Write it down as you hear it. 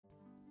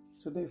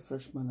Today,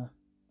 fresh manna.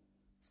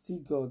 See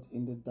God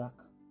in the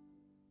dark.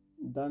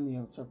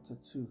 Daniel chapter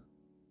 2,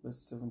 verse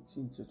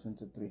 17 to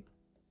 23.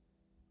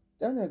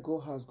 Daniel go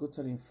house, go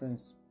tell him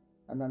friends,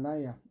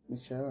 Ananiah,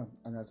 Mishael,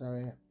 and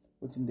Azariah,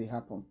 wetin dey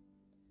happen.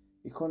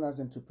 He come ask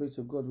them to pray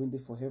to God when they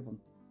for heaven,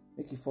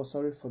 make he for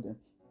sorry for them.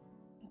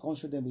 Come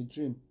show them the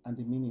dream and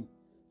the meaning,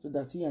 so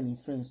that he and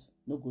his friends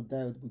no go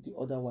die with the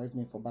other wise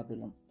men for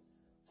Babylon.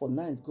 For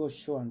night, God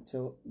show and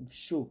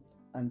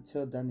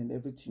tell Daniel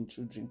everything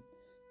through dream.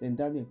 Then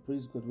Daniel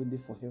praise God when they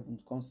for heaven,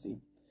 come say,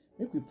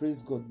 make we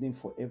praise God name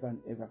forever and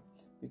ever,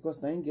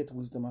 because na him get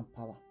wisdom and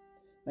power.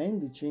 Na him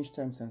dey change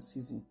times and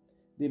season,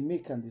 they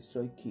make and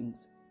destroy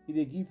kings. He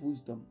dey give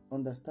wisdom,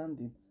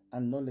 understanding,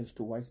 and knowledge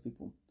to wise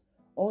people.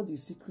 All the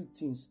secret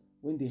things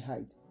when they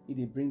hide, he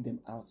dey bring them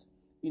out.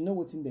 He know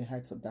wetin they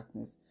hide for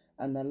darkness,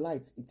 and na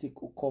light he take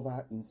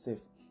cover himself.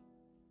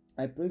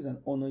 I praise and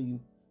honor you,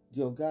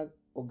 the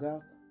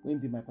Oga when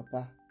be my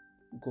Papa,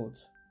 God.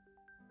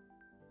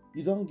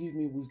 You don't give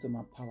me wisdom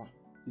and power.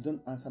 You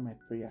don't answer my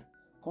prayer.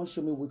 Come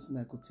show me what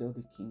I could tell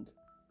the king.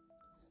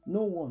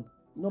 Nobody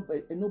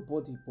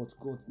but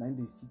God na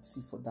they fit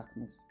see for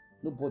darkness.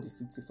 Nobody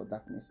fit see for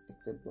darkness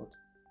except God.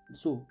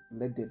 So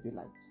let there be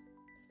light.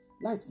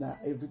 Light na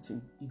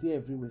everything. It dey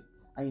everywhere,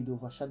 and it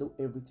overshadow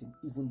everything,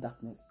 even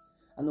darkness.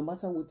 And no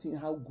matter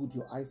how good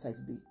your eyesight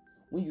dey,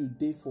 when you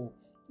dey for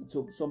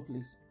some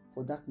place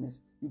for darkness,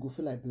 you go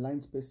feel like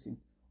blind person.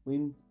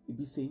 When it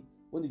be say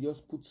when they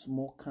just put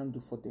small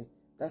candle for there,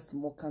 that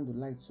small candle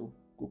light so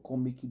go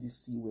come make you dey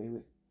see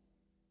well.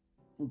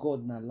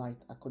 God na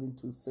light, according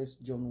to 1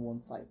 John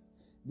 1:5.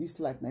 This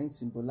light na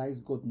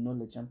symbolize God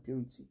knowledge and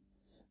purity.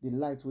 The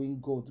light when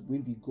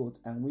be God,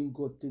 and when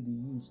God take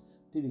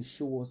they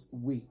show us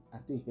way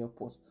and they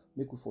help us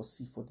make we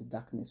foresee for the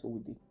darkness over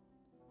there.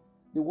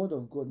 The word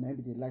of God na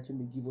be the light when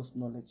they give us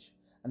knowledge,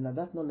 and now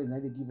that knowledge now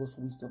they give us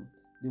wisdom.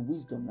 The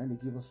wisdom now they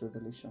give us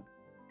revelation.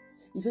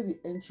 He said the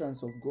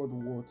entrance of God's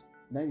word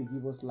now they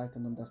give us light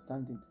and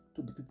understanding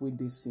to the people in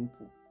this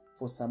simple.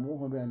 For Psalm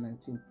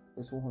 119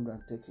 verse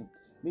 113.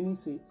 Meaning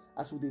say,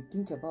 as we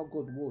think about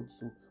God's word,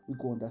 so we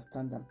go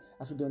understand them.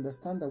 As we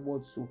understand the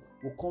word, so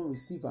we can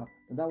receive them,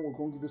 and that will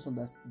come give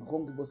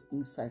us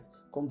insight,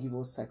 come give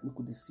us sight, we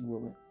could see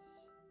well.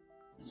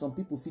 Some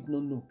people fit no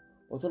know,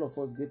 but all of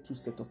us get two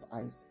sets of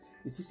eyes.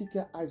 The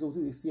physical eyes will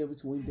they see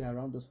everything when they're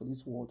around us for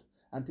this world,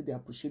 until they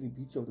appreciate the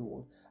beauty of the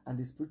world, and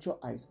the spiritual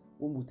eyes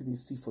when they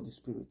see for the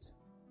spirit.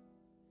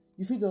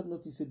 If you don't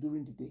notice it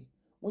during the day,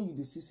 when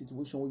you see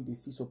situation where you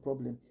face a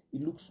problem,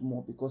 it looks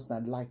small because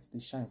that lights they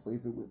shine for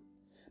everywhere.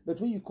 But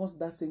when you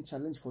consider that same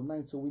challenge for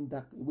night, so when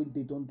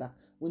they don't dark,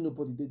 when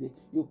nobody did it,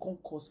 you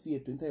can't cause fear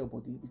to enter your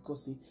body,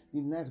 because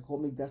the night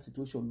can make that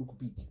situation look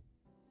big.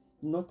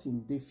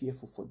 Nothing they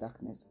fearful for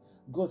darkness.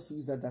 God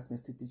feels that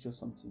darkness to teach us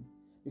something,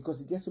 because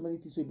He gets so many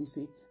things we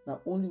say.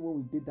 Now only when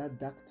we did that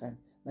dark time,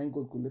 now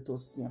God could let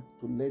us see Him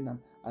to learn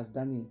them as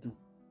Daniel do.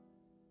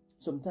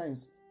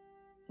 Sometimes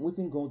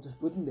waiting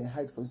they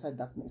hide for inside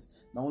darkness,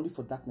 not only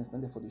for darkness,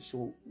 not for the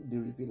show they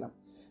reveal them.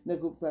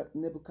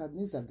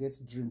 Nebuchadnezzar gets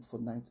dream for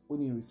night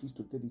when he refused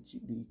to tell the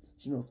children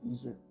of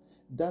Israel.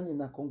 Daniel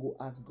now can go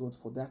ask God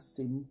for that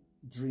same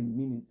dream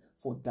meaning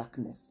for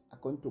darkness.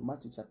 According to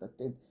Matthew chapter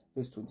 10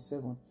 verse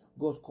 27,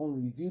 God can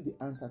reveal the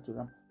answer to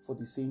them for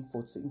the same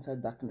thoughts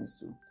inside darkness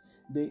too.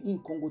 Then he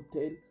can go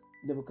tell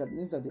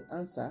Nebuchadnezzar the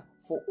answer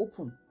for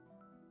open.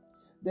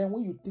 Then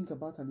when you think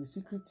about and the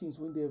secret things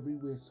when they're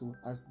everywhere, so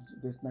as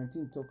verse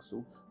 19 talks,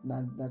 so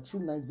now true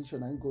night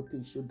vision and God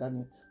take show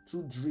Daniel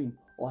through dream,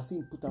 or as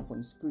he put down for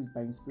his spirit by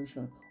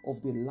inspiration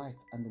of the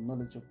light and the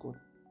knowledge of God.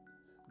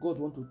 God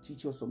want to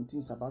teach us some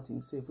things about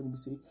Himself when we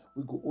say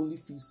we go only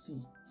feel,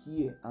 see,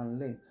 hear, and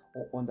learn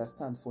or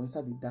understand for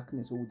inside the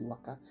darkness or with the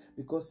waka.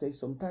 Because say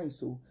sometimes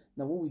so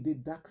now when we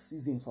did dark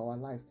season for our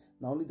life,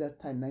 now only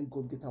that time now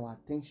God get our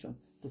attention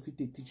to fit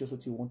to teach us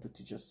what He want to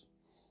teach us.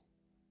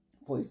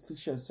 For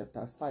Ephesians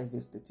chapter 5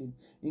 verse 13,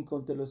 in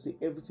can tell us say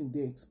everything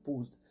they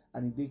exposed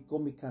and they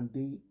come make and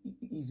they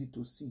easy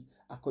to see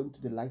according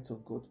to the light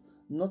of God.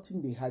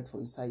 Nothing they hide for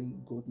inside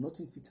God,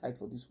 nothing fit hide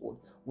for this world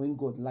when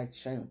God light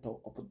shine on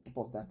top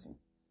of that thing.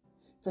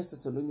 1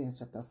 Thessalonians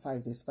chapter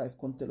 5 verse 5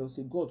 can tell us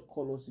say God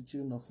call us the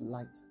children of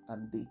light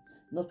and day,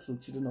 not to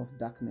children of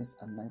darkness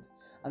and night.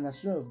 And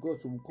as children of God,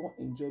 so we can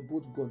enjoy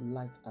both God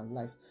light and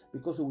life,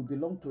 because we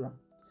belong to Him.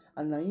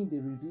 And now they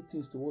reveal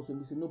things to us when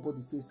we say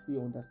nobody face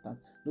fear understand,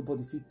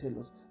 nobody feel tell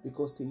us,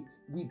 because say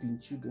we being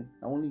children,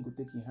 now only go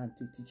take in hand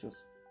to teach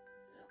us.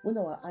 When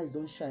our eyes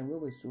don't shine where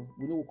we so,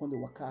 we know we can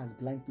waka as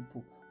blind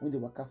people, when they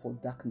waka for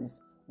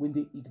darkness, when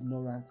they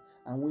ignorant,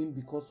 and when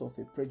because of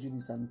a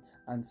prejudice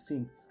and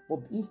sin. But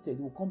instead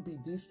we can't be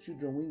these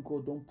children when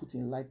God don't put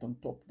in light on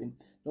top of them,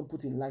 don't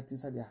put in light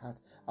inside their heart.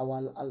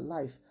 Our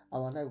life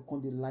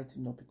can't be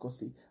lighting up, because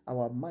say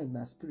our mind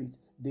and spirit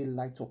they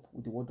light up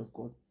with the word of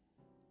God.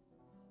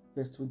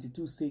 Verse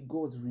 22 say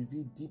God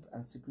reveal deep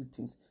and secret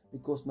things,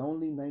 because not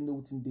only I know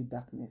within the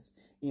darkness,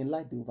 in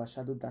light they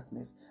overshadow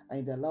darkness,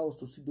 and they allow us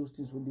to see those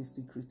things when they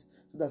secret,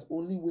 so that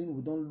only when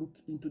we don't look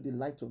into the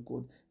light of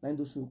God, then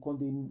those will come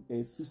them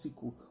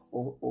physical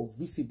or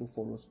visible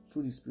for us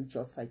through the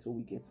spiritual sight what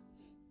we get.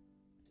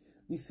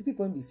 The see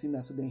people be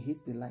sinners, so they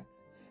hate the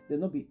light. They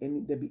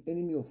be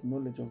enemy of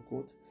knowledge of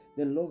God.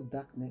 They love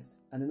darkness,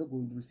 and they're not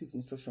going to receive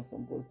instruction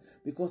from God,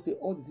 because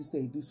all the things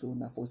they do so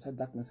now for inside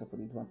darkness and for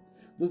the one.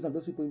 Those are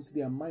those people who see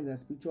their mind and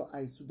spiritual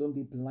eyes, so don't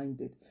be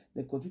blinded.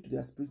 They continue to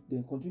their spirit,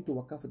 they continue to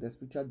work out for their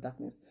spiritual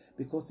darkness,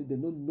 because they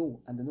don't know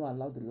and they don't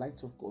allow the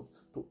light of God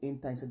to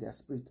enter inside their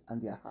spirit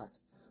and their heart.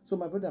 So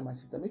my brother and my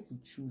sister, make you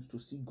choose to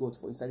see God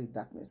for inside the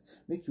darkness.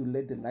 Make you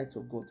let the light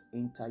of God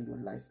enter your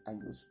life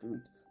and your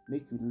spirit.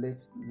 Make you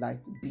let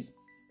light be.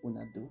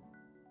 Una do.